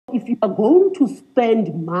if you are going to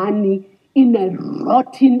spend money in a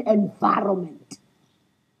rotten environment,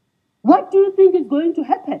 what do you think is going to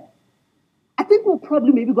happen? I think we're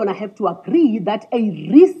probably maybe going to have to agree that a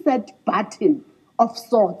reset button of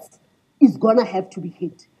sorts is going to have to be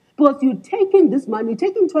hit. Because you're taking this money,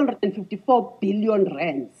 taking 254 billion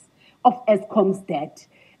rands of Eskom's debt,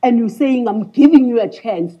 and you're saying, I'm giving you a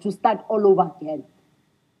chance to start all over again.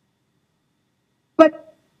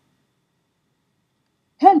 But,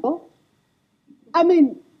 hello, I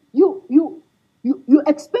mean, you're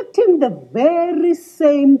expecting the very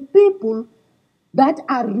same people that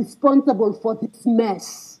are responsible for this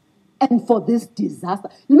mess and for this disaster.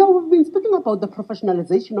 You know, we've been speaking about the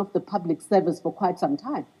professionalization of the public service for quite some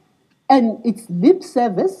time. And it's lip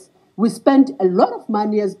service. We spent a lot of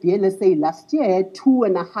money as BLSA last year,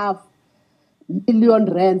 2.5 million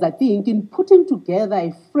rands, I think, in putting together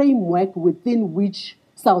a framework within which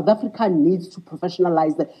South Africa needs to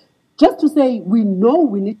professionalize it. Just to say, we know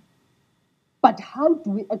we need, but how do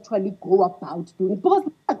we actually go about doing it? Because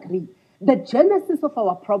I agree, the genesis of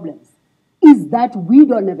our problems is that we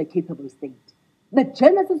don't have a capable state. The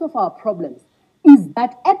genesis of our problems is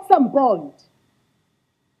that at some point,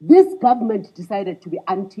 this government decided to be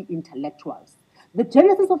anti-intellectuals. The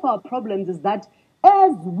genesis of our problems is that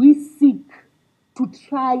as we seek to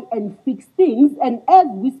try and fix things, and as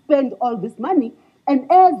we spend all this money,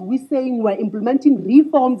 and as we're saying we're implementing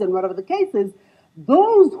reforms and whatever the case is,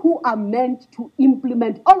 those who are meant to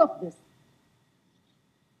implement all of this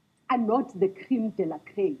are not the creme de la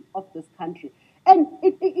creme of this country. And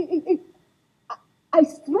I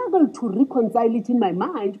struggle to reconcile it in my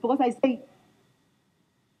mind because I say,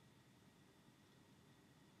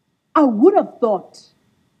 I would have thought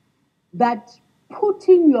that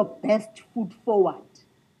putting your best foot forward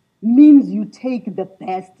means you take the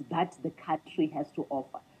best that the country has to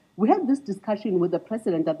offer. We had this discussion with the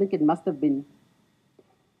president, I think it must have been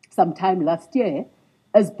sometime last year,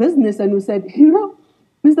 as business, and we said, you know,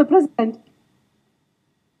 Mr. President,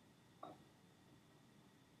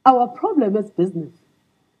 our problem as business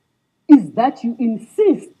is that you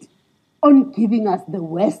insist on giving us the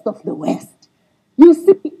worst of the West. You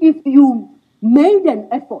see, if you made an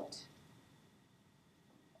effort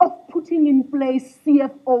of putting in place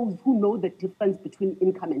CFOs who know the difference between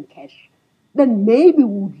income and cash, then maybe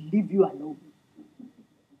we would leave you alone.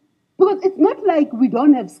 Because it's not like we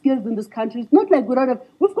don't have skills in this country. It's not like we don't have,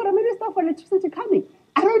 we've got a minister for electricity coming.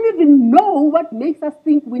 I don't even know what makes us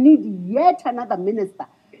think we need yet another minister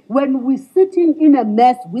when we're sitting in a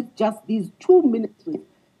mess with just these two ministries.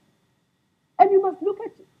 And you must look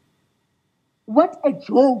at what a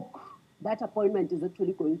joke that appointment is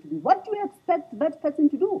actually going to be. What do you expect that person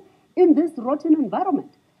to do in this rotten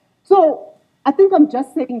environment? So I think I'm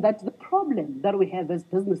just saying that the problem that we have as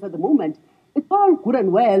business at the moment, it's all good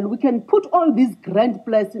and well. We can put all these grand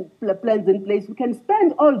plans in place. We can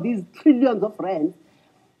spend all these trillions of rands.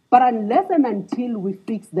 But unless and until we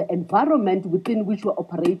fix the environment within which we're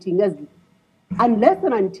operating, unless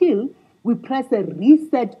and until we press a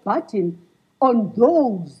reset button on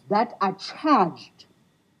those that are charged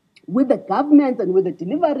with the governance and with the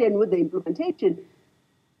delivery and with the implementation,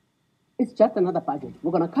 it's just another budget.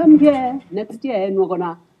 We're going to come here next year and we're going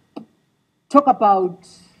to talk about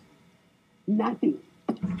nothing.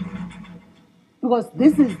 Because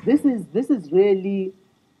this is really,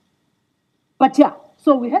 but yeah,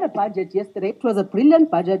 so we had a budget yesterday. It was a brilliant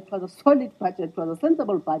budget, it was a solid budget, it was a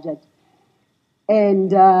sensible budget.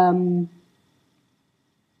 And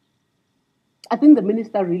I think the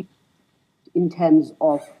minister really, in terms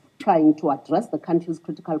of trying to address the country's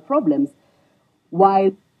critical problems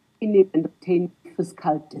while maintaining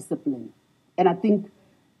fiscal discipline. And I think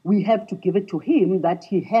we have to give it to him that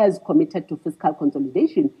he has committed to fiscal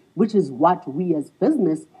consolidation, which is what we as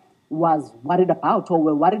business was worried about, or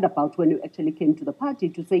were worried about when you actually came to the party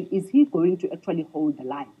to say, is he going to actually hold the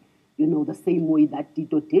line, you know, the same way that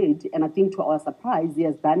Tito did? And I think to our surprise, he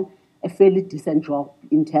has done a fairly decent job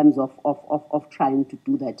in terms of trying to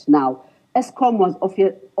do that. Now, Eskom was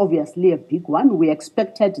obviously a big one. We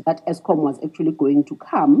expected that Eskom was actually going to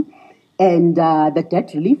come. And the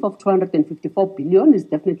debt relief of 254 billion is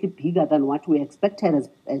definitely bigger than what we expected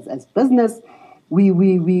as business. We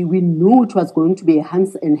knew it was going to be a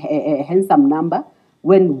handsome number.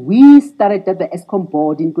 When we started at the Eskom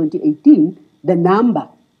board in 2018, the number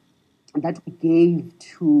that we gave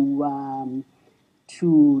to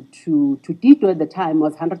Tito at the time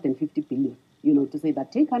was 150 billion. You know, to say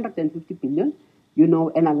that take 150 billion, you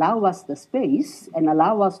know, and allow us the space and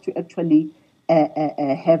allow us to actually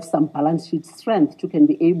have some balance sheet strength to can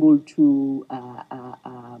be able to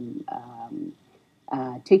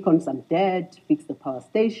take on some debt, fix the power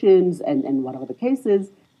stations, and whatever the case is.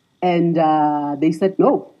 And they said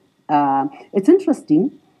no. It's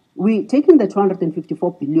interesting. We taking the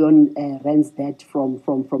 254 billion rands debt from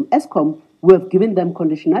Eskom. We have given them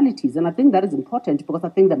conditionalities, and I think that is important because I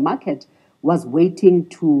think the market was waiting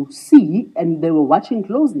to see, and they were watching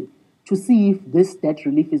closely to see if this debt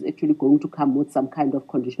relief is actually going to come with some kind of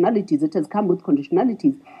conditionalities. It has come with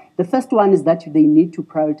conditionalities. The first one is that they need to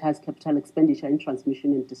prioritize capital expenditure in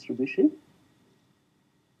transmission and distribution.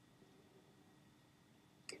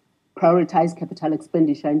 Prioritize capital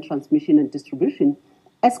expenditure in transmission and distribution.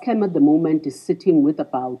 Eskom at the moment is sitting with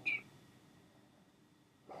about...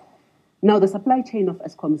 Now, the supply chain of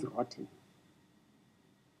Eskom is rotten.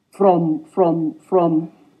 From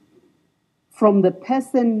the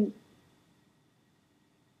person...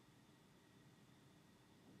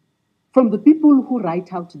 From the people who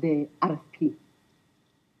write out the RFP,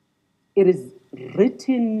 it is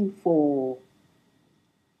written for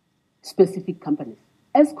specific companies.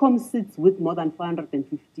 Eskom sits with more than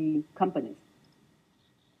 450 companies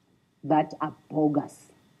that are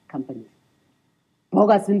bogus companies.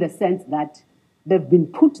 Bogus in the sense that they've been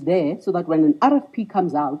put there so that when an RFP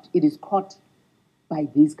comes out, it is caught by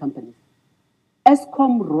these companies.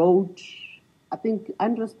 Eskom wrote, I think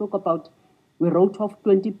Andrea spoke about, we wrote off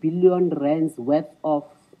 20 billion rands worth of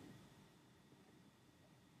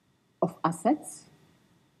assets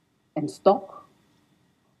and stock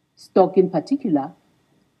in particular,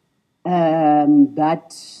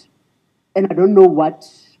 that, and I don't know what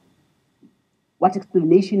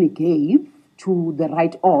explanation he gave to the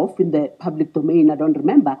write-off in the public domain, I don't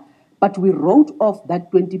remember, but we wrote off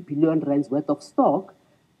that 20 billion rands worth of stock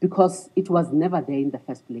because it was never there in the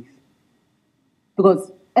first place.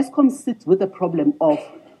 Because Eskom sits with the problem of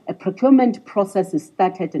a procurement process is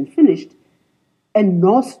started and finished, and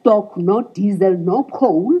no stock, no diesel, no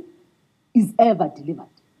coal is ever delivered.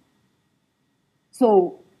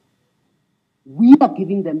 So we are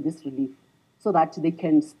giving them this relief so that they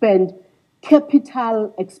can spend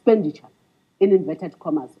capital expenditure, in inverted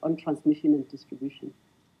commas, on transmission and distribution.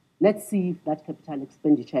 Let's see if that capital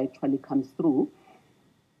expenditure actually comes through.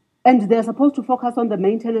 And they're supposed to focus on the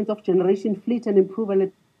maintenance of generation fleet and improve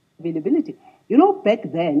availability. You know,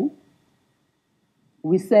 back then,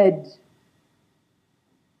 we said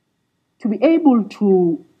to be able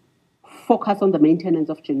to focus on the maintenance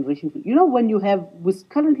of generation fleet. You know, when you have, we're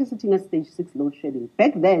currently sitting at stage 6 load shedding.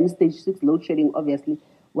 Back then, stage 6 load shedding obviously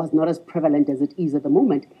was not as prevalent as it is at the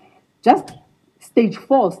moment. Just stage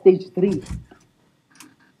 4, stage 3,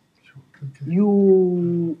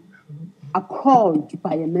 you are called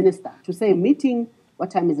by a minister to say, meeting, what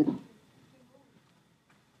time is it? I've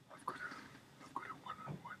got a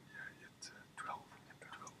one-on-one here at 12.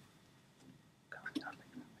 Can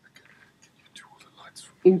you do all the lights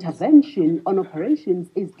for me? Intervention on operations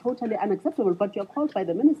is totally unacceptable, but you're called by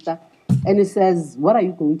the minister and he says, what are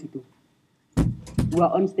you going to do? We're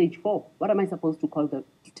on stage 4. What am I supposed to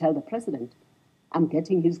tell the president? I'm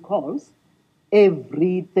getting his calls.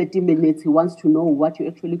 Every 30 minutes, he wants to know what you're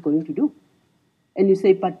actually going to do. And you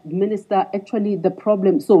say, but minister, actually the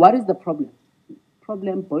problem, so what is the problem?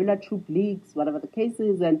 Problem, boiler tube leaks, whatever the case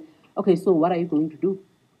is, and okay, so what are you going to do?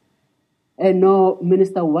 And no,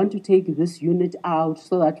 minister, we want to take this unit out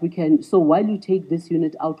so that we can, so while you take this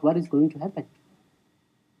unit out, what is going to happen?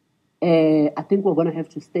 I think we're going to have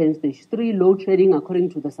to stay in stage 3, load shedding according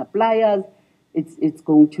to the suppliers. It's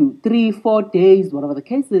going to 3-4 days, whatever the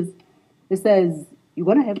case is. It says you're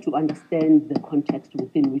going to have to understand the context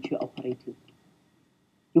within which you're operating.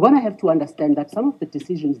 You're going to have to understand that some of the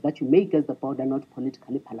decisions that you make as the board are not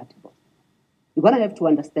politically palatable. You're going to have to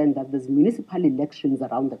understand that there's municipal elections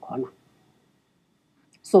around the corner.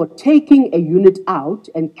 So taking a unit out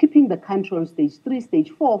and keeping the country on stage 3, stage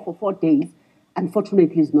 4 for 4 days,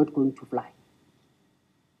 unfortunately, is not going to fly.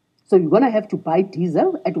 So you're going to have to buy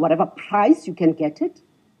diesel at whatever price you can get it,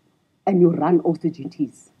 and you run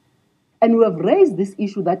OCGTs. And we have raised this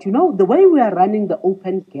issue that, you know, the way we are running the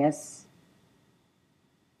open gas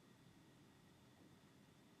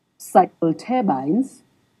cycle turbines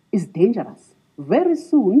is dangerous. Very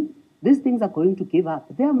soon, these things are going to give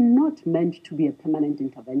up. They are not meant to be a permanent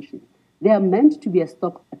intervention. They are meant to be a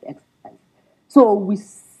stopgap exercise. So we're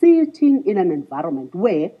sitting in an environment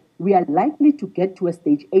where we are likely to get to a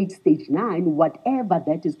stage 8, stage 9, whatever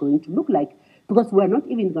that is going to look like, because we're not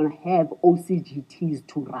even going to have OCGTs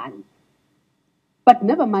to run. But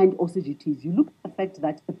never mind OCGTs. You look at the fact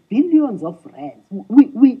that the billions of rands,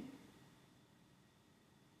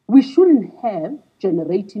 we shouldn't have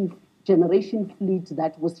generation fleet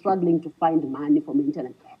that was struggling to find money for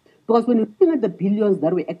maintenance. Because when you're looking at the billions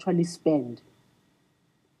that we actually spend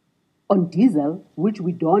on diesel, which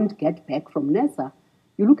we don't get back from NESA,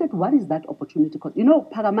 you look at what is that opportunity cost. You know,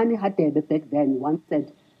 Pagamani Hadebe back then once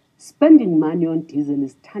said, spending money on diesel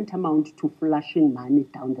is tantamount to flushing money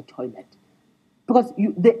down the toilet. Because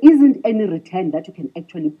there isn't any return that you can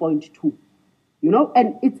actually point to. You know,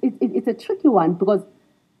 and it's a tricky one because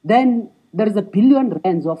then there is R1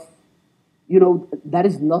 billion of, you know, that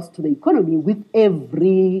is lost to the economy with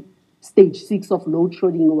every stage 6 of load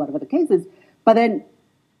shedding or whatever the case is. But then,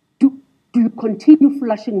 do you continue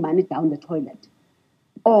flushing money down the toilet?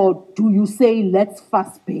 Or do you say, let's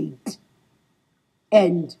fast bait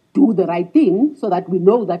and do the right thing so that we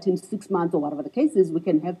know that in 6 months or whatever the case is, we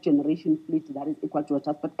can have generation fleet that is equal to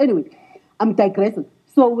us. But anyway, I'm digressing.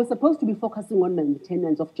 So we're supposed to be focusing on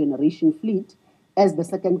maintenance of generation fleet as the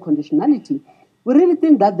second conditionality. We really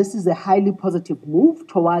think that this is a highly positive move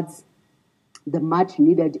towards the much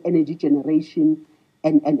needed energy generation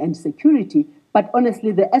and security. But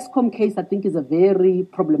honestly, the ESCOM case, I think, is a very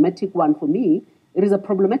problematic one for me. It is a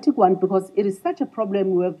problematic one because it is such a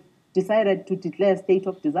problem we have decided to declare a state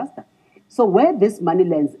of disaster. So where this money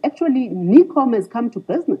lands, actually, NECOM has come to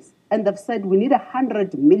business and they've said we need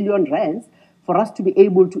 100 million rands for us to be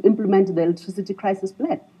able to implement the electricity crisis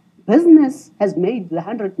plan. Business has made the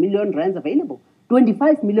 100 million rands available.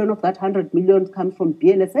 25 million of that 100 million comes from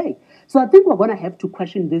BLSA. So I think we're going to have to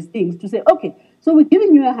question these things to say, okay, so we're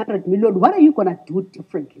giving you 100 million. What are you going to do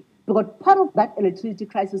differently? Because part of that electricity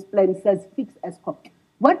crisis plan says fix ESCOM.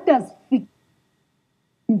 What does fix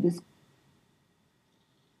in this?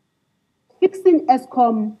 Fixing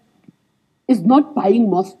ESCOM is not buying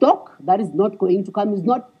more stock. That is not going to come. It's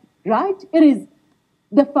not right. It is,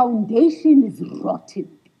 the foundation is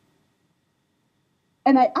rotten.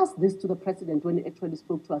 And I asked this to the president when he actually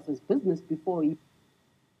spoke to us as business before he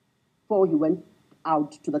went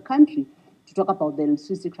out to the country to talk about the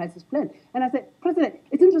electricity crisis plan. And I said, President,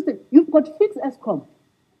 it's interesting. You've got fixed ESCOM.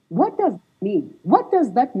 What does that mean? What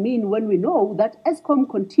does that mean when we know that ESCOM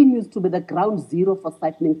continues to be the ground zero for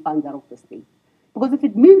siphoning funds out of the state? Because if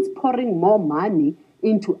it means pouring more money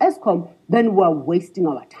into ESCOM, then we're wasting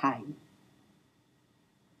our time.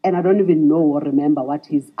 And I don't even know or remember what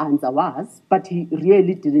his answer was, but he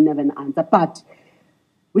really didn't have an answer. But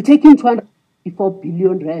we're taking 254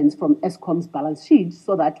 billion rands from ESCOM's balance sheet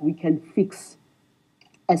so that we can fix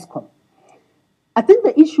ESCOM. I think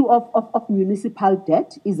the issue of municipal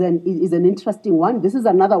debt is an interesting one. This is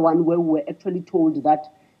another one where we're actually told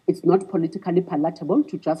that it's not politically palatable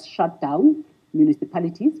to just shut down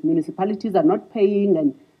municipalities. Municipalities are not paying,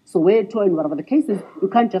 and Soweto and whatever the case is, you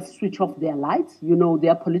can't just switch off their lights. You know, there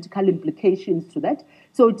are political implications to that.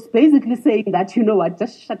 So it's basically saying that, you know what,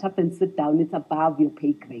 just shut up and sit down. It's above your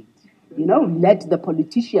pay grade. You know, let the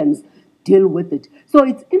politicians deal with it. So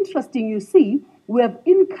it's interesting, you see, we have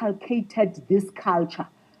inculcated this culture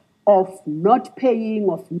of not paying,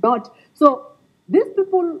 of not. So these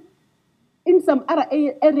people in some other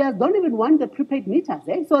areas don't even want the prepaid meters.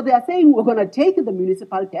 So they are saying we're going to take the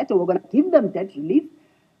municipal debt or we're going to give them debt relief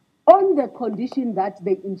on the condition that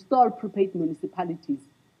they install prepaid municipalities.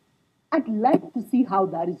 I'd like to see how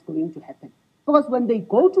that is going to happen. Because when they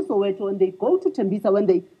go to Soweto and they go to Tembisa, when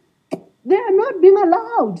they are not being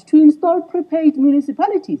allowed to install prepaid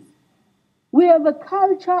municipalities. We have a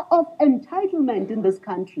culture of entitlement in this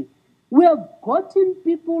country. We have gotten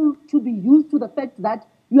people to be used to the fact that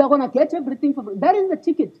you are going to get everything for free. That is the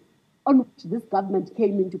ticket on which this government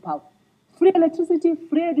came into power. Free electricity,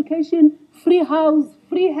 free education, free house,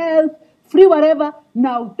 free health, free whatever.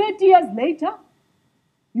 Now, 30 years later,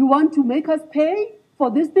 you want to make us pay for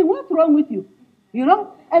this thing? What's wrong with you? You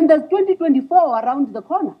know? And there's 2024 around the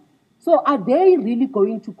corner. So are they really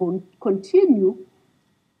going to continue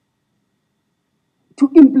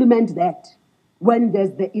to implement that when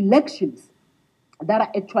there's the elections that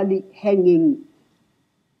are actually hanging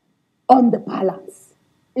on the balance?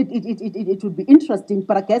 It would be interesting,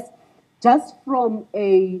 but I guess just from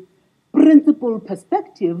a principle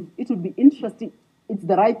perspective, it would be interesting. It's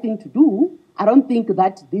the right thing to do. I don't think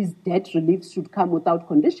that these debt reliefs should come without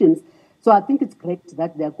conditions. So I think it's great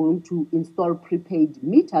that they're going to install prepaid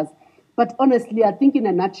meters. But honestly, I think in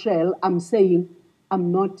a nutshell, I'm saying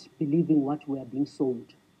I'm not believing what we are being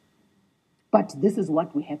sold. But this is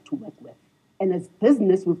what we have to work with. And as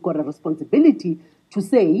business, we've got a responsibility to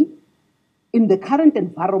say, in the current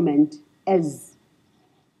environment, as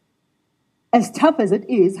tough as it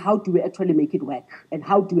is, how do we actually make it work? And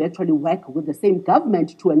how do we actually work with the same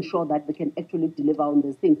government to ensure that they can actually deliver on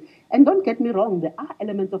these things? And don't get me wrong, there are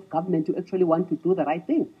elements of government who actually want to do the right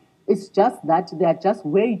thing. It's just that there are just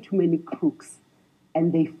way too many crooks,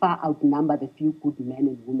 and they far outnumber the few good men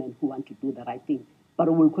and women who want to do the right thing.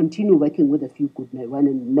 but we'll continue working with a few good men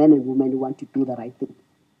and women who want to do the right thing.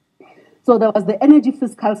 So there was the energy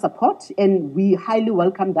fiscal support, and we highly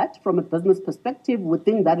welcome that from a business perspective. We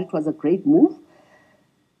think that it was a great move.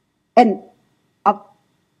 And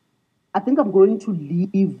I think I'm going to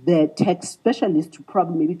leave the tax specialist to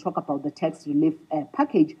probably maybe talk about the tax relief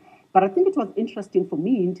package. But I think it was interesting for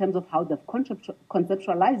me in terms of how they've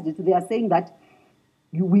conceptualized it. They are saying that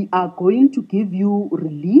we are going to give you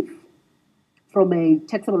relief from a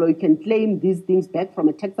taxable, or you can claim these things back from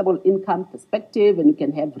a taxable income perspective, and you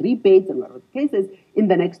can have rebates and other cases in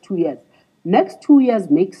the next 2 years. Next 2 years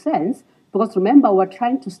makes sense because remember, we're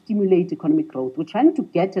trying to stimulate economic growth. We're trying to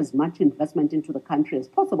get as much investment into the country as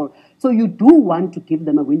possible. So you do want to give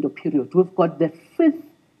them a window period. We've got the 5th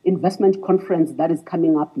investment conference that is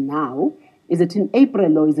coming up now. Is it in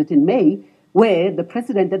April or is it in May? Where the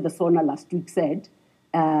president at the SONA last week said,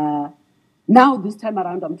 now this time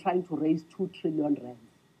around, I'm trying to raise 2 trillion rand.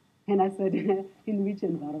 And I said, in which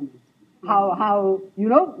environment? How you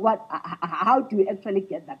know, what? How do you actually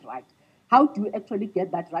get that right? How do you actually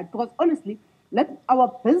get that right? Because honestly,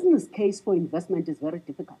 our business case for investment is very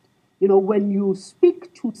difficult. You know, when you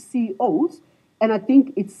speak to CEOs, and I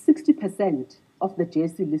think it's 60% of the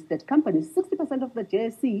JSE listed companies, 60% of the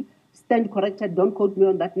JSE, stand corrected, don't quote me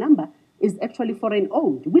on that number, is actually foreign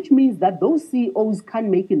owned, which means that those CEOs can't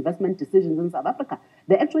make investment decisions in South Africa.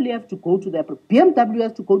 They actually have to go to their, BMW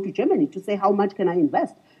has to go to Germany to say, how much can I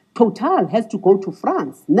invest? Total has to go to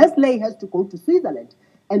France. Nestle has to go to Switzerland,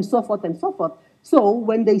 and so forth and so forth. So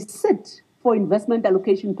when they sit for investment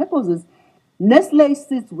allocation purposes, Nestle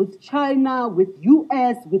sits with China, with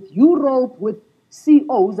US, with Europe, with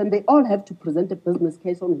CEOs, and they all have to present a business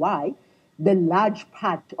case on why the large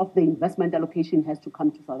part of the investment allocation has to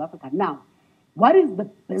come to South Africa. Now, what is the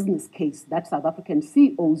business case that South African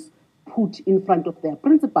CEOs put in front of their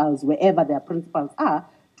principals, wherever their principals are,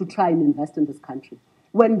 to try and invest in this country?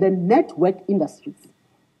 When the network industries,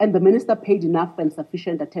 and the minister paid enough and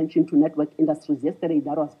sufficient attention to network industries yesterday,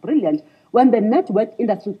 that was brilliant. When the network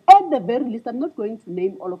industries, at the very least, I'm not going to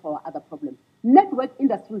name all of our other problems, network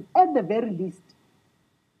industries, at the very least,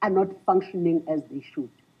 are not functioning as they should.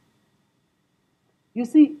 You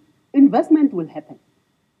see, investment will happen,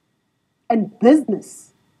 and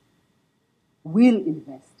business will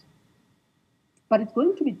invest. But it's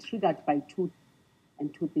going to be triggered by two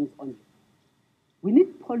things only. We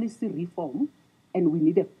need policy reform, and we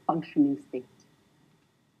need a functioning state.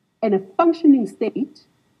 And a functioning state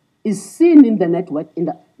is seen in the network.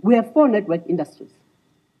 We have 4 network industries.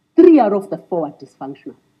 3 out of the 4 are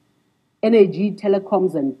dysfunctional. Energy,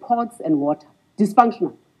 telecoms, and ports and water,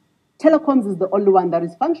 dysfunctional. Telecoms is the only one that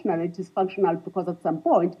is functional. It is functional because at some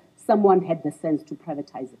point, someone had the sense to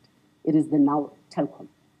privatize it. It is the now telecom.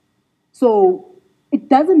 So it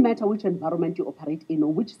doesn't matter which environment you operate in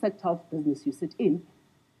or which sector of business you sit in,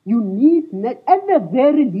 you need, at the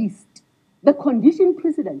very least, the condition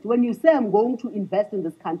precedent. When you say I'm going to invest in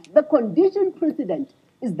this country, the condition precedent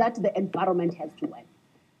is that the environment has to work.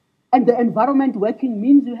 And the environment working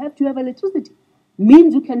means you have to have electricity.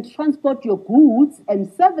 Means you can transport your goods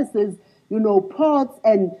and services, ports,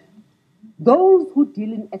 and those who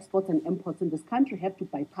deal in exports and imports in this country have to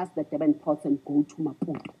bypass the Durban ports and go to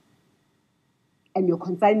Maputo. And your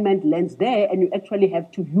consignment lands there, and you actually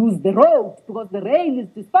have to use the road because the rail is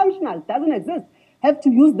dysfunctional, doesn't exist. Have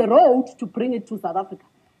to use the road to bring it to South Africa.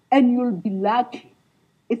 And you'll be lucky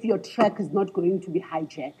if your truck is not going to be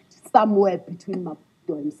hijacked somewhere between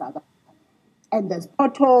Maputo and South Africa. And there's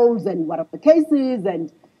potholes and whatever the case is and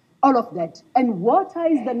all of that. And water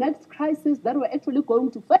is the next crisis that we're actually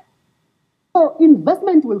going to face. So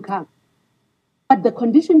investment will come. But the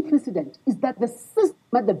condition precedent is that the system,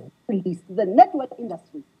 at the very least, the network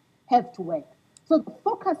industries have to work. So the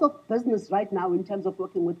focus of business right now in terms of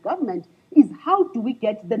working with government is how do we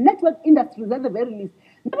get the network industries at the very least.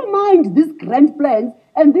 Never mind these grand plans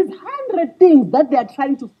and these 100 things that they are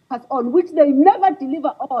trying to focus on, which they never deliver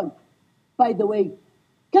on. By the way,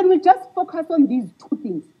 can we just focus on these 2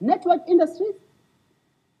 things? Network industries,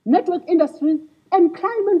 and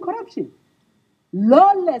crime and corruption.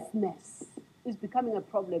 Lawlessness is becoming a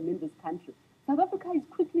problem in this country. South Africa is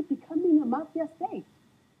quickly becoming a mafia state.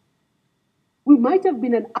 We might have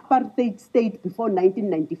been an apartheid state before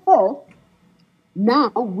 1994. Now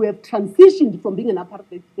we have transitioned from being an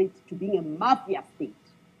apartheid state to being a mafia state.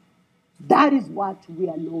 That is what we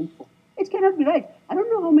are known for. It cannot be right. I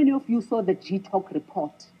don't know how many of you saw the G-Talk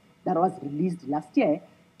report that was released last year,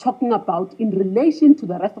 talking about in relation to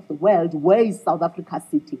the rest of the world, where is South Africa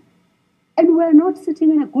sitting? And we're not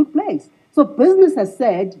sitting in a good place. So business has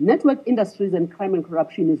said network industries and crime and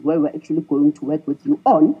corruption is where we're actually going to work with you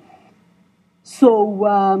on.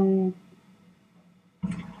 So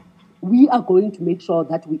we are going to make sure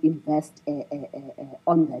that we invest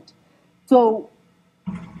on that. So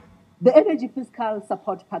the energy fiscal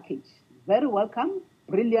support package, very welcome,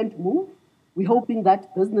 brilliant move. We're hoping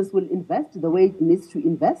that business will invest the way it needs to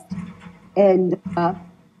invest. And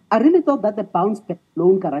I really thought that the bounce back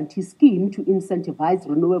loan guarantee scheme to incentivize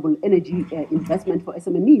renewable energy investment for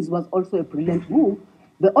SMMEs was also a brilliant move.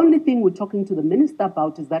 The only thing we're talking to the minister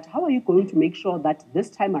about is that how are you going to make sure that this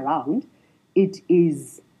time around it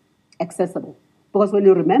is accessible? Because when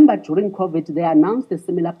you remember during COVID, they announced a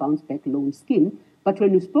similar bounce back loan scheme. But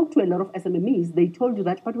when you spoke to a lot of SMMEs, they told you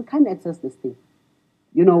that, but we can't access this thing.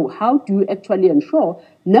 You know, how do you actually ensure,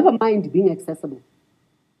 never mind being accessible?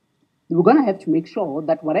 We're going to have to make sure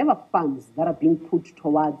that whatever funds that are being put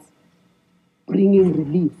towards bringing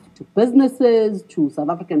relief to businesses, to South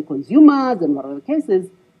African consumers, and whatever the cases,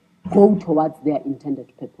 go towards their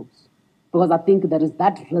intended purpose. Because I think there is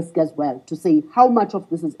that risk as well to say how much of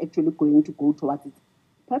this is actually going to go towards its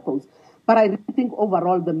purpose. But I really think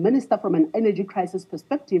overall, the minister, from an energy crisis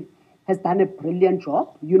perspective, has done a brilliant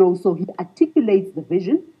job. You know, so he articulates the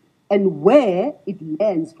vision, and where it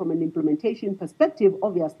lands from an implementation perspective,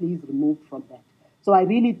 obviously, is removed from that. So I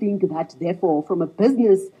really think that, therefore, from a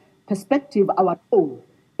business perspective, our goal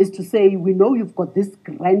is to say, we know you've got this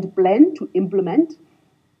grand plan to implement.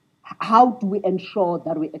 How do we ensure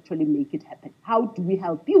that we actually make it happen? How do we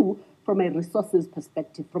help you from a resources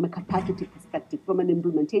perspective, from a capacity perspective, from an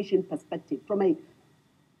implementation perspective, from a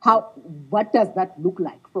what does that look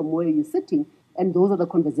like from where you're sitting? And those are the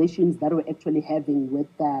conversations that we're actually having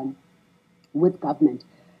with government.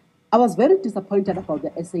 I was very disappointed about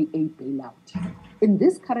the SAA bailout. In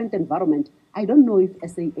this current environment, I don't know if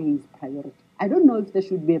SAA is priority. I don't know if there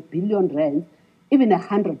should be R1 billion, even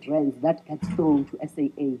R100 that gets thrown to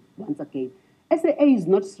SAA once again. SAA is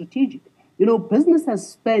not strategic. You know, business has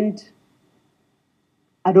spent,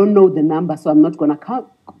 I don't know the number, so I'm not going to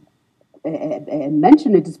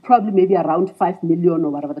mention it. It's probably maybe around 5 million or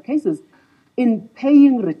whatever the case is, in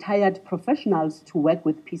paying retired professionals to work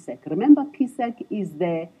with PSEC. Remember, PSEC is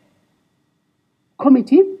the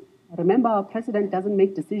committee. Remember, our president doesn't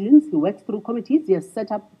make decisions. He works through committees. He has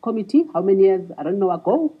set up a committee, how many years, I don't know,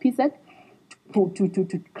 ago, PSEC,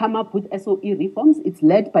 to come up with SOE reforms. It's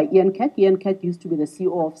led by Ian Keck. Ian Keck used to be the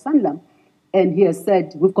CEO of Sanlam. And he has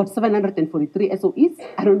said, we've got 743 SOEs.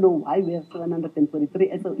 I don't know why we have 743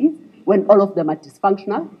 SOEs when all of them are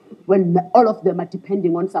dysfunctional, when all of them are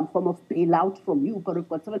depending on some form of bailout from you, but we've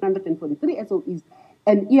got 743 SOEs.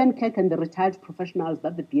 And Ian Keck and the retired professionals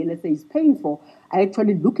that the BLSA is paying for are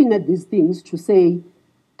actually looking at these things to say,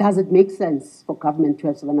 does it make sense for government to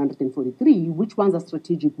have 743? Which ones are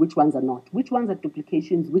strategic? Which ones are not? Which ones are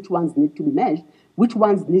duplications? Which ones need to be merged? Which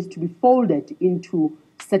ones need to be folded into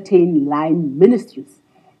certain line ministries?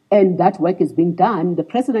 And that work is being done. The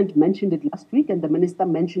president mentioned it last week and the minister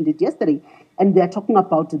mentioned it yesterday. And they're talking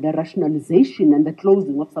about the rationalization and the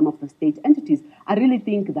closing of some of the state entities. I really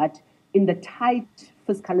think that in the tight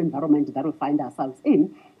fiscal environment that we find ourselves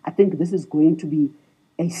in, I think this is going to be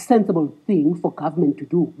a sensible thing for government to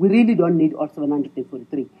do. We really don't need all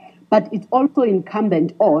 743. But it's also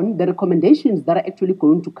incumbent on the recommendations that are actually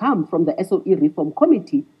going to come from the SOE Reform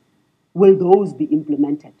Committee. Will those be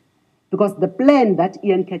implemented? Because the plan that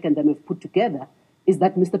Ian Keck and them have put together is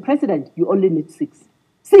that, Mr. President, you only need six.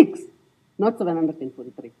 Six, not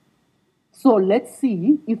 743. So let's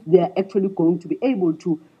see if they're actually going to be able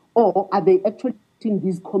to, or are they actually putting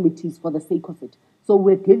these committees for the sake of it? So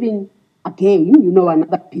we're giving, again, you know,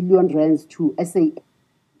 another R1 billion to SAA,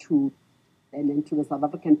 and then to the South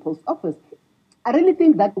African Post Office. I really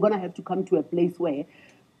think that we're going to have to come to a place where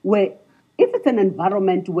if it's an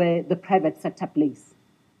environment where the private sector plays,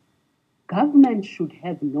 government should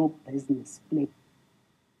have no business play.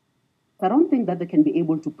 I don't think that they can be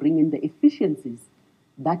able to bring in the efficiencies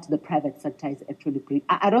that the private sector is actually bringing.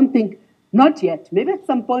 I don't think, not yet. Maybe at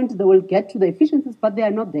some point they will get to the efficiencies, but they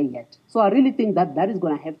are not there yet. So I really think that that is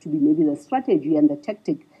going to have to be maybe the strategy and the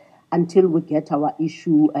tactic until we get our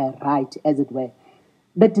issue right, as it were.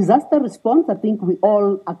 The disaster response, I think we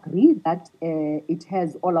all agree that it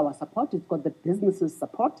has all our support. It's got the businesses'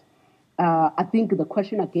 support. I think the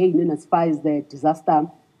question again, in as far as the disaster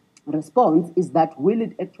response, is that will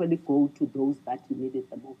it actually go to those that need it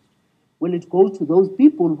the most? Will it go to those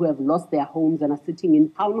people who have lost their homes and are sitting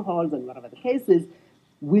in town halls and whatever the case is?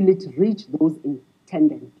 Will it reach those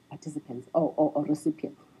intended participants or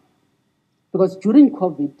recipients? Because during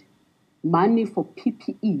COVID, money for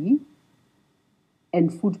PPE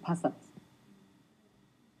and food parcels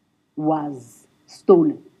was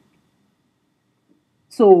stolen.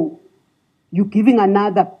 So you're giving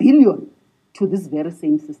another billion to this very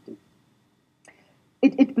same system.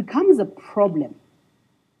 It becomes a problem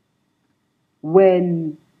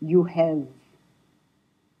when you have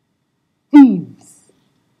thieves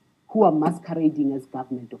who are masquerading as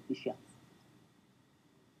government officials.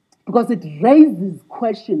 Because it raises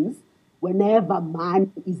questions whenever money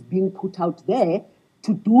is being put out there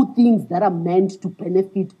to do things that are meant to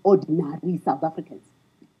benefit ordinary South Africans.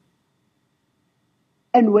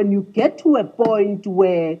 And when you get to a point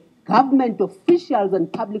where government officials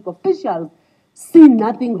and public officials see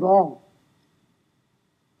nothing wrong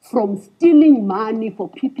from stealing money for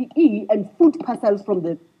PPE and food parcels from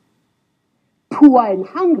the poor and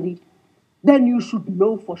hungry, then you should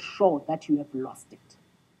know for sure that you have lost it.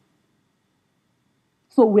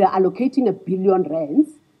 So we are allocating R1 billion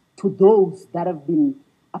to those that have been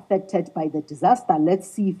affected by the disaster. Let's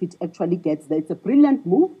see if it actually gets there. It's a brilliant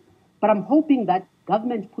move, but I'm hoping that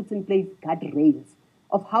government puts in place guardrails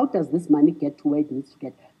of how does this money get to where it needs to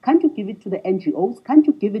get. Can't you give it to the NGOs? Can't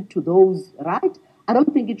you give it to those, right? I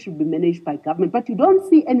don't think it should be managed by government, but you don't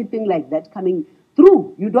see anything like that coming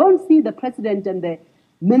through. You don't see the president and the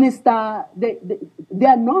minister, they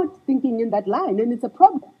are not thinking in that line, and it's a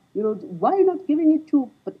problem. You know, why not giving it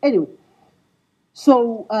to, but anyway.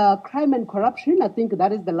 So crime and corruption, I think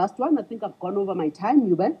that is the last one. I think I've gone over my time,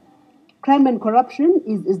 Yuben. Crime and corruption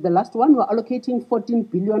is the last one. We're allocating 14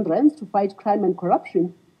 billion rands to fight crime and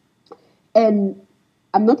corruption. And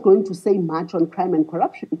I'm not going to say much on crime and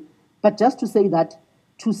corruption, but just to say that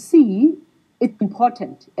to see it's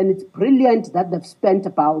important and it's brilliant that they've spent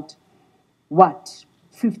about,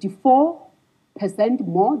 54%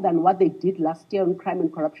 more than what they did last year on crime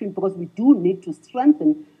and corruption, because we do need to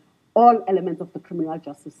strengthen all elements of the criminal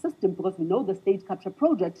justice system, because we know the state capture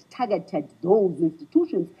project targeted those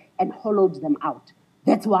institutions and hollowed them out.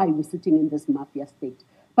 That's why we're sitting in this mafia state.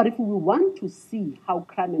 But if we want to see how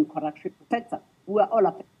crime and corruption affects us, we're all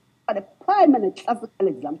affected. But a prime and a classical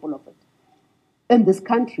example of it in this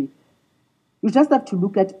country, you just have to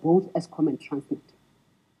look at both as and Transnet.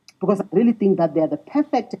 Because I really think that they are the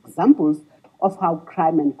perfect examples of how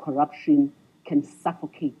crime and corruption can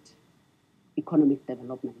suffocate economic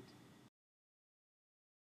development.